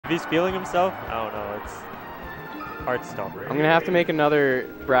he's feeling himself, I don't know. It's hard stopper. I'm gonna have to make another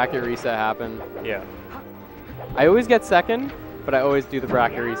bracket reset happen. Yeah. I always get second, but I always do the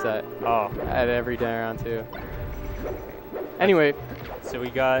bracket reset. Oh. At every Dairantou. Anyway. So we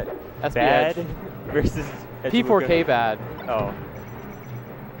got SB Bad Edge versus P4K Bad. Oh.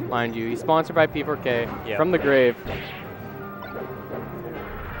 Mind you, he's sponsored by P4K from the grave.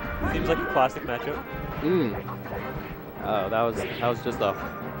 Seems like a classic matchup. Oh, that was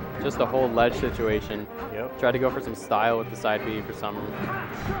just a whole ledge situation. Yep. Tried to go for some style with the side B for some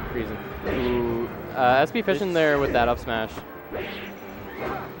reason. Ooh, SB fishing there with that up smash.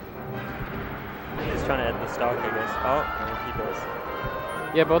 He's trying to end the stock, I guess. Oh, he does.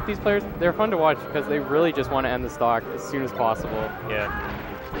 Yeah, both these players, they're fun to watch because they really just want to end the stock as soon as possible. Yeah.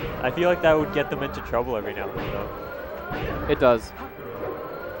 I feel like that would get them into trouble every now and then, though. It does.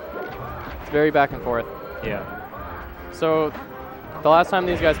 It's very back and forth. Yeah. So, the last time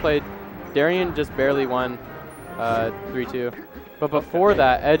these guys played, Darian just barely won 3-2. But before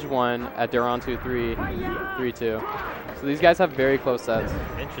that, Edge won at Dairantou 3-2. So these guys have very close sets.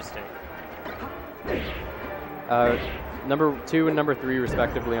 Interesting. Number 2 and number 3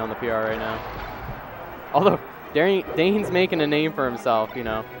 respectively on the PR right now. Although Dane's making a name for himself, you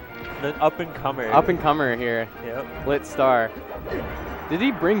know. The up-and-comer. Up-and-comer here. Yep. Lit Star. Did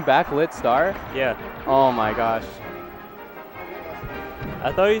he bring back Lit Star? Yeah. Oh my gosh.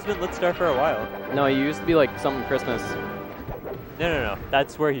 I thought he's been Lit Star for a while. No, he used to be like something Christmas. No.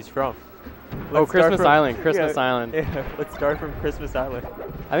 That's where he's from. Oh, Christmas Island. Christmas Island. Yeah, let's start from Christmas Island.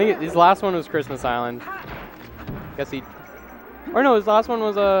 I think his last one was Christmas Island. Guess he... Or no, his last one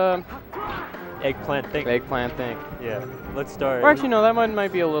was Eggplant Thing. Eggplant Thing. Yeah, let's start. Or actually, no, that one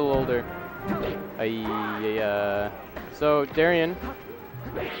might be a little older. So, Darian.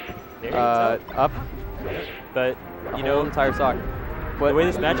 Up. But, you know... entire sock. But the way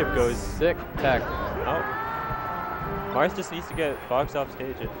this matchup goes... Sick tech. Oh. Marth just needs to get Fox off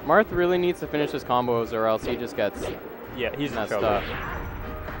stage. Marth really needs to finish his combos or else he just gets he's messed in trouble. up.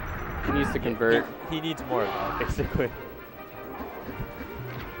 He needs to convert. He needs more of that, basically.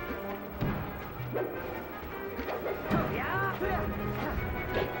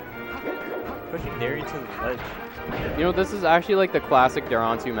 Pushing Darian to the ledge. You know, this is actually like the classic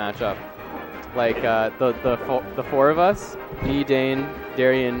Dairantou matchup. Like the four of us, me, Dane,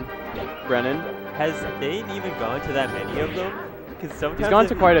 Darian, Brennan. Has Dane even gone to that many of them? Because sometimes he's gone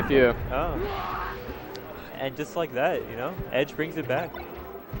to quite a few. Oh. And just like that, you know, Edge brings it back.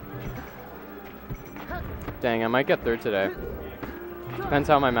 Dang, I might get third today. Depends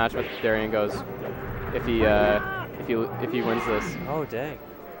how my match with Darian goes. If he wins this. Oh dang.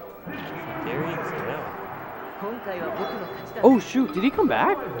 Darian's down. Oh shoot, did he come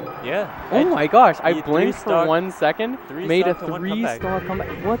back? Yeah. Oh my gosh, I blinked for 1 second, made a 3-stock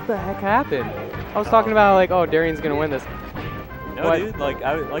comeback. What the heck happened? I was talking about like, oh, Darian's gonna win this. No, what? Dude, like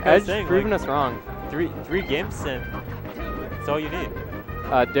I was saying, proving us wrong. Three games and that's all you need.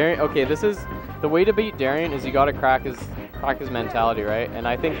 Darian, okay, this is the way to beat Darian is you gotta crack his mentality, right? And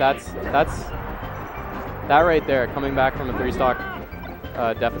I think that's that right there, coming back from a 3-stock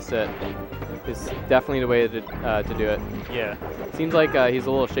deficit is definitely the way to do it. Yeah. Seems like he's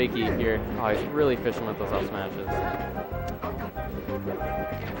a little shaky here. Oh, he's really fishing with those up smashes.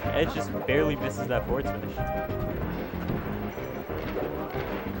 Edge just barely misses that forward smash.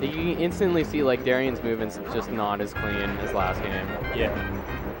 You can instantly see like Darian's movements just not as clean as last game. Yeah.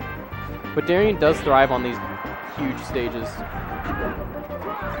 But Darian does thrive on these huge stages.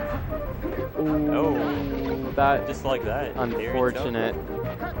 Ooh, oh, that just like that. Unfortunate.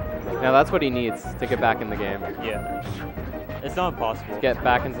 Now that's what he needs to get back in the game. Yeah. It's not impossible. Get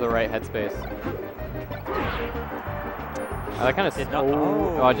back into the right headspace. Oh, that kind of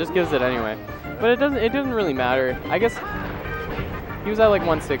oh, it just gives it anyway. But it doesn't really matter. I guess he was at like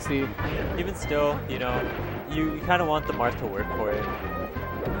 160. Even still, you know, you kind of want the Marth to work for it.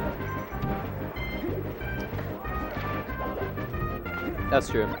 That's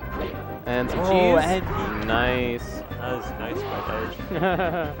true. And some cheese. And nice. That was nice by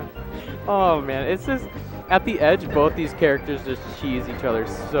Edge. Oh man, it's just at the edge, both these characters just cheese each other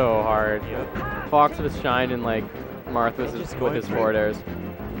so hard. Yep. Fox was shined like Marth was with his forward airs.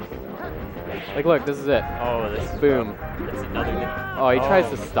 Like, look, this is it. Oh, this is boom. That's another good. Oh, he tries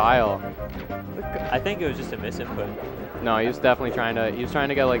to style. I think it was just a misinput. No, he was definitely trying to. He was trying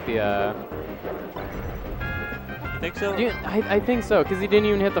to get like the. You think so? I think so, because he didn't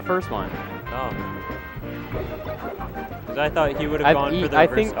even hit the first one. Oh. Because I thought he would have gone for the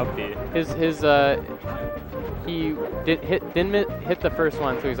reverse upbeat. He didn't hit the first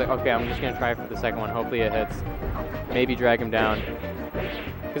one, so he's like, okay, I'm just gonna try for the second one. Hopefully it hits. Maybe drag him down.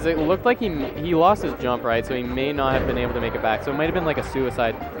 Because it looked like he lost his jump, right? So he may not have been able to make it back. So it might have been like a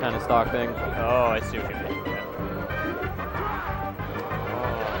suicide kind of stock thing. Oh, I see what you mean. Yeah.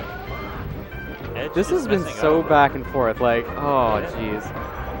 Oh. This has been so back and forth. Like, oh, jeez.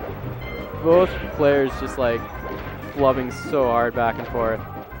 Both players just like flubbing so hard back and forth.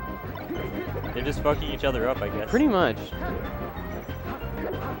 They're just fucking each other up, I guess. Pretty much.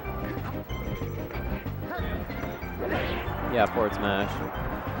 Yeah, forward smash.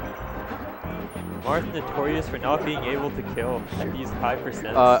 Marth notorious for not being able to kill at these high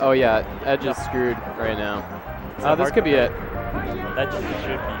percents. Oh yeah, Edge is screwed right now. Oh, this could be it. That should be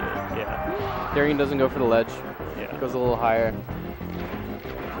it, yeah. Darian doesn't go for the ledge. Yeah. Goes a little higher.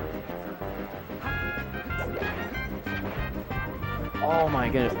 Oh my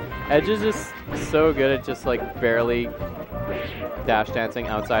goodness. Edge is just so good at just like barely dash dancing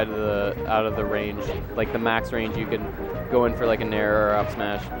outside of the range, like the max range you can go in for like a nair or up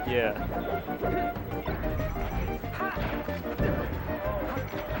smash. Yeah.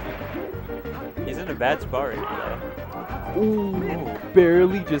 He's in a bad spot right now. Ooh,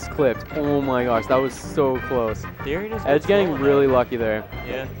 barely just clipped. Oh my gosh, that was so close. Edge getting really lucky there.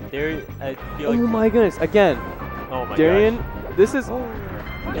 Yeah, Darian, I feel like. Oh my goodness, again. Oh my Darian, gosh. this is.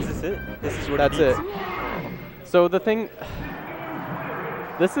 Is this it? This is what That's it. So the thing.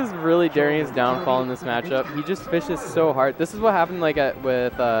 This is really Darian's downfall in this matchup. He just fishes so hard. This is what happened like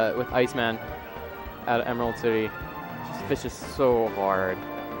with Iceman at Emerald City. Just fishes so hard.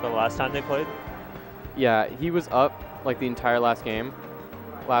 The last time they played? Yeah, he was up like the entire last game,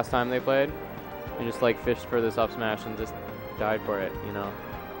 last time they played, and just like fished for this up smash and just died for it, you know.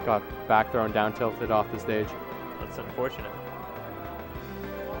 Got back thrown, down tilted off the stage. That's unfortunate.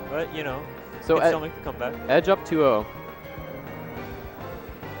 But, you know, so still make the comeback. Edge up 2-0.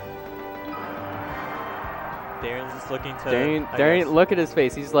 Darian's just looking to... Darian, look at his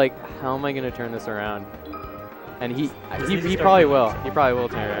face. He's like, how am I going to turn this around? And he probably will. He probably will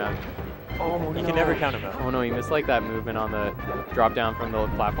turn it around. Oh, no. You can never count him out. Oh, no, he missed like that movement on the drop down from the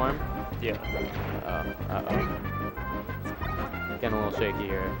platform. Yeah. Uh-oh. Getting a little shaky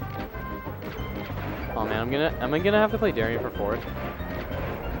here. Oh, man, am I gonna have to play Darian for fourth?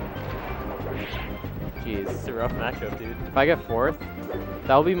 Jeez. It's a rough matchup, dude. If I get fourth,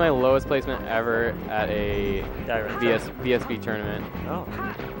 that'll be my lowest placement ever at a VSB tournament. Oh.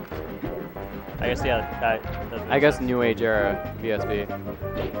 I guess, yeah, that doesn't I guess New Age era VSB.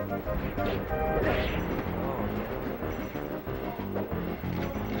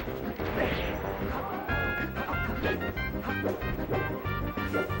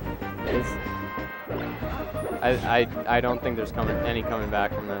 I don't think there's any coming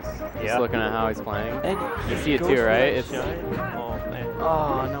back from this. Yeah. Just looking at how he's playing. And you see it too, right? It's oh man.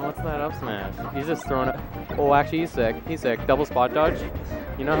 Oh no, what's that up smash? He's just throwing it. Oh, actually he's sick. He's sick. Double spot dodge.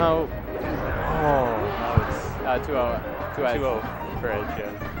 You know how? Oh, that was 2-0. 2-0 for Edge.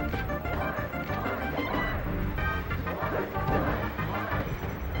 Yeah.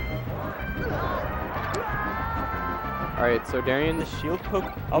 All right, so Darian, the shield poke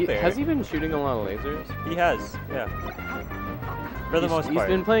up air. Has he been shooting a lot of lasers? He has, yeah. For the most part.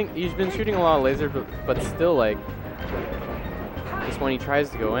 He's been shooting a lot of lasers, but still, like, just when he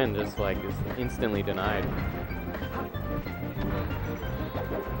tries to go in, just like is instantly denied.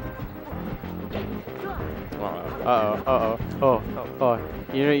 Oh.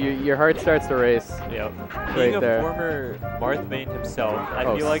 You know, your heart starts to race. Yep. Right Being a there. former Marth main himself,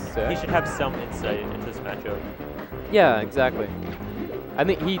 I feel like he should have some insight into this matchup. Yeah, exactly. I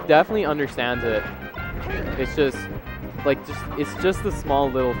think he definitely understands it. It's just, like, it's just the small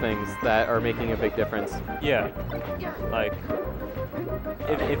little things that are making a big difference. Yeah. Like,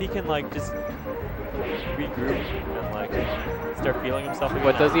 if he can, like, just regroup and, like, start feeling himself again.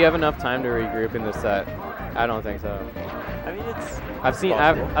 But does he have enough time to regroup in this set? I don't think so. I mean,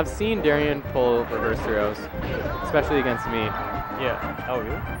 I've seen Darian pull reverse throws, especially against me. Yeah. Oh,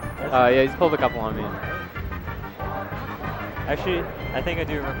 really? Yeah, he's pulled a couple on me. Actually, I think I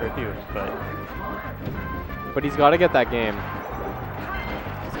do remember a few, but he's got to get that game.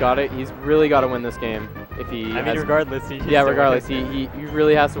 He's really got to win this game. If he I mean, regardless, he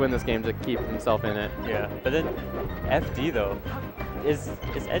really has to win this game to keep himself in it. Yeah, but then FD though, is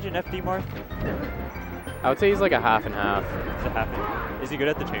Edge an FD Marth? I would say he's like a half and half. It's a half and half. Is he good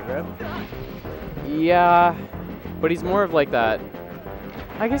at the chain grab? Yeah, but he's more of like that.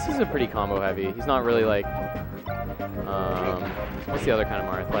 I guess he's a pretty combo heavy. He's not really like. What's the other kind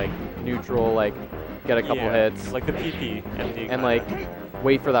of Marth? Like neutral, like get a couple hits. Like the PP MD. And like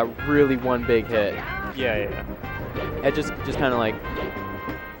wait for that really one big hit. Yeah. It just kind of like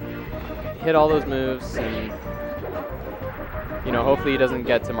hit all those moves and you know, hopefully he doesn't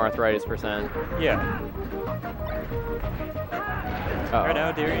get some arthritis %. Yeah. Uh-oh. Right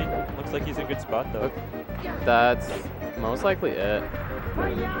now, Darian looks like he's in a good spot, though. That's most likely it.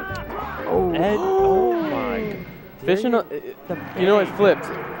 Oh, oh my. Fishing, you know, it flipped.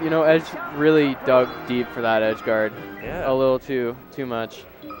 You know, Edge really dug deep for that edge guard. Yeah. A little too much.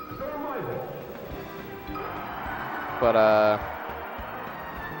 But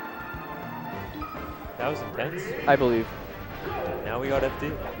that was intense. I believe. Now we got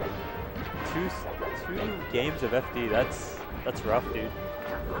FD. Two games of FD. That's rough, dude.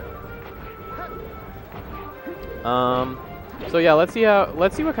 So yeah, let's see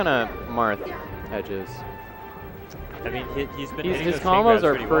what kind of Marth Edge is. I mean, he's been hitting his those combos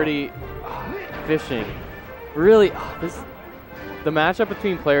are well. pretty fishing. Really, the matchup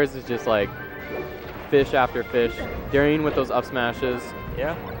between players is just like fish after fish. Darian with those up smashes.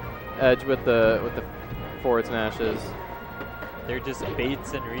 Yeah. Edge with the forward smashes. They're just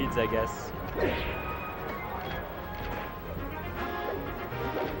baits and reads, I guess.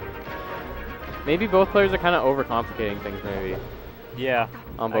 Maybe both players are kind of overcomplicating things, maybe. Yeah.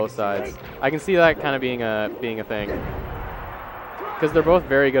 On both sides. I can see that kind of being a thing. Because they're both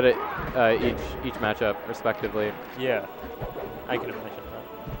very good at each matchup, respectively. Yeah. I can imagine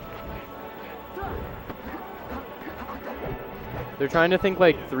that. They're trying to think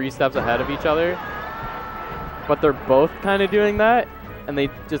like 3 steps ahead of each other, but they're both kind of doing that, and they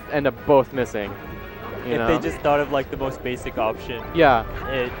just end up both missing. You know? If they just thought of like the most basic option, yeah,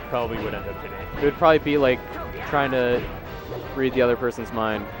 it probably would end up hitting. It would probably be like trying to read the other person's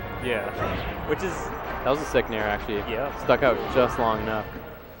mind. Yeah, which is... That was a sick nair, actually. Yeah. Stuck out just long enough.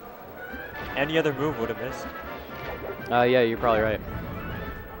 Any other move would have missed. Yeah, you're probably right.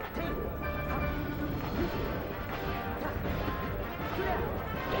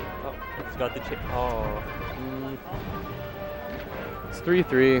 Oh, he's got the chip. Oh. It's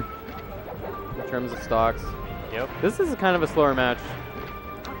 3-3 in terms of stocks. Yep. This is kind of a slower match.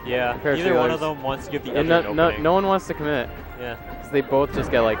 Yeah, either one of them wants to give the other an opening. No one wants to commit. Yeah. Because they both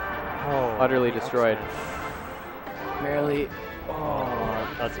just get like utterly destroyed. Barely.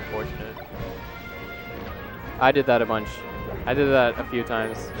 Oh. That's unfortunate. I did that a bunch. I did that a few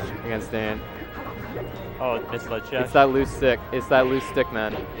times against Dan. Oh, missed ledge dash. It's that loose stick. It's that loose stick,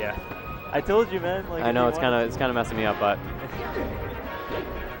 man. Yeah. I told you, man. Like, I know it's kind of messing me up, but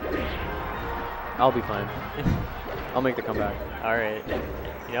I'll be fine. I'll make the comeback. All right.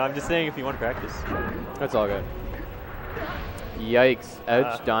 You know, I'm just saying if you want to practice. That's all good. Yikes.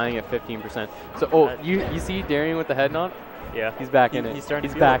 Edge dying at 15%. So, you see Darian with the head nod? Yeah. He's back in it. He's starting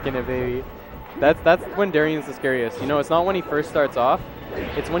He's back in it, baby. That's when Darian's the scariest. You know, it's not when he first starts off.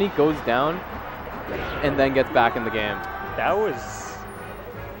 It's when he goes down and then gets back in the game. That was...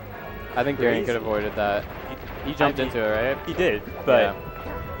 I think Darian could have avoided that. He jumped into it, right? He did, but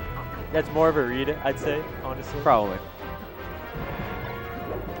that's more of a read, I'd say, honestly. Probably.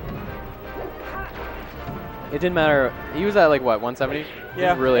 It didn't matter. He was at like what, 170?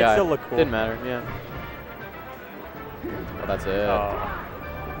 Yeah, really it high. still looked cool. Didn't matter, yeah. Well, that's it.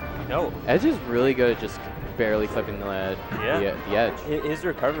 No. Edge is really good at just barely clipping the edge. Yeah. The edge. His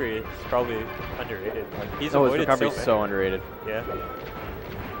recovery is probably underrated. Like, he's his avoided recovery is so underrated. Yeah.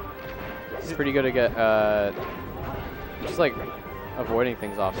 He's pretty good at just like avoiding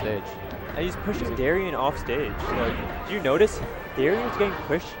things off stage. And he's pushing Darian off stage. Like, do you notice Darian was getting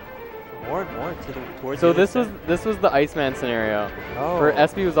pushed more and more towards so the this was the Iceman scenario. Oh. Where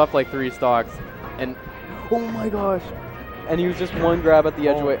SB was up like 3 stocks, and oh my gosh, and he was just one grab at the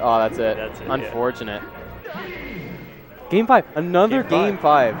edge away. Oh, that's it. That's it. Unfortunate. Yeah. Game 5, another game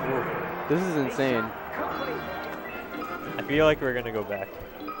 5. Ooh. This is insane. I feel like we're gonna go back.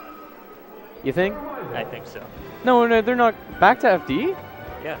 You think? I think so. No, they're not. Back to FD?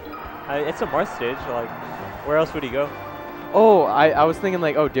 Yeah. It's a Marth stage. Like, where else would he go? Oh, I was thinking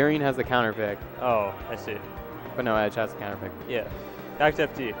like, oh, Darian has the counter pick. Oh, I see. But no, Edge has the counter pick. Yeah. Back to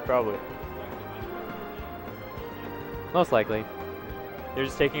FD, probably. Most likely. They're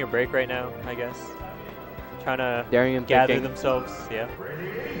just taking a break right now, I guess. Trying to Darian gather thinking. themselves. Yeah.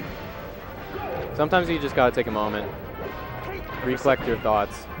 Sometimes you just gotta take a moment. Reflect your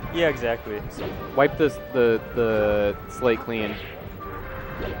thoughts. Yeah, exactly. Wipe the slate clean.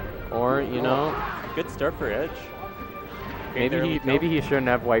 Or, you know, good start for Edge. maybe he shouldn't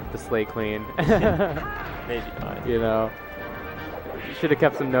have wiped the slate clean. Maybe not. You know, he should have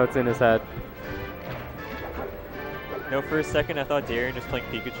kept some notes in his head. No, for a second I thought Darian was playing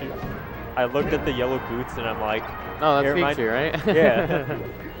Pikachu. I looked at the yellow boots and I'm like, oh, that's Pikachu, right? Yeah.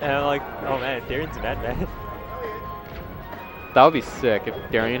 And I'm like, oh man, Darian's a madman. That would be sick if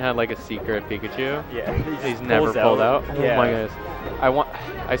Darian had like a secret Pikachu. Yeah. He's never pulled out. Oh Yeah. my goodness.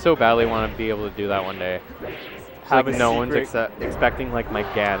 I so badly want to be able to do that one day. Have Like a no one's secret- expecting like my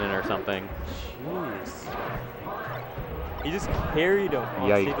Ganon or something. Jeez. He just carried him on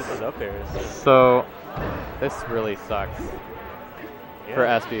Yikes. Seedless's up airs. So this really sucks for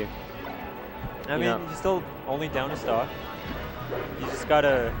Yeah. SB. I mean, know. he's still only down to stock. You just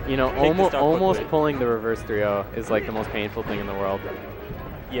gotta. You know, take the stock almost quickly. pulling the reverse 3-0 is like the most painful thing in the world.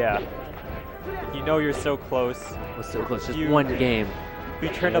 Yeah. You know you're so close. Was so close, just You- one game. If you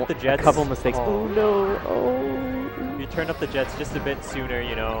turned up the Jets. A couple mistakes. Oh. Oh no! Oh. If you turned up the Jets just a bit sooner,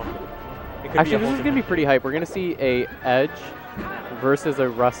 you know. It could Actually, be a this whole is gonna be different pretty hype. We're gonna see a Edge versus a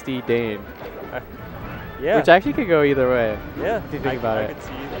Rusty Dane, game. Yeah. which actually could go either way. Yeah. if you think about I it. could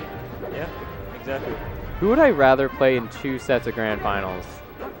see that. Yeah. Exactly. Who would I rather play in 2 sets of grand finals?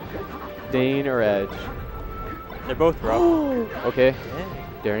 Dane or Edge? They're both rough. Okay, Yeah.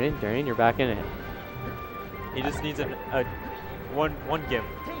 Darian, you're back in it. He just needs one gimp.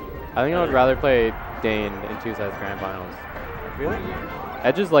 I think I would rather play Dane in 2 sets of grand finals. Really?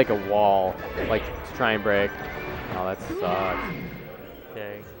 Edge is like a wall, like to try and break. Oh, that sucks.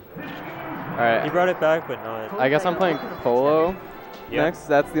 Dang. All right. He brought it back, but not. I guess I'm playing Polo Yeah. next.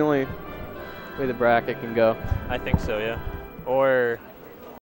 That's the only way the bracket can go. I think so, yeah. Or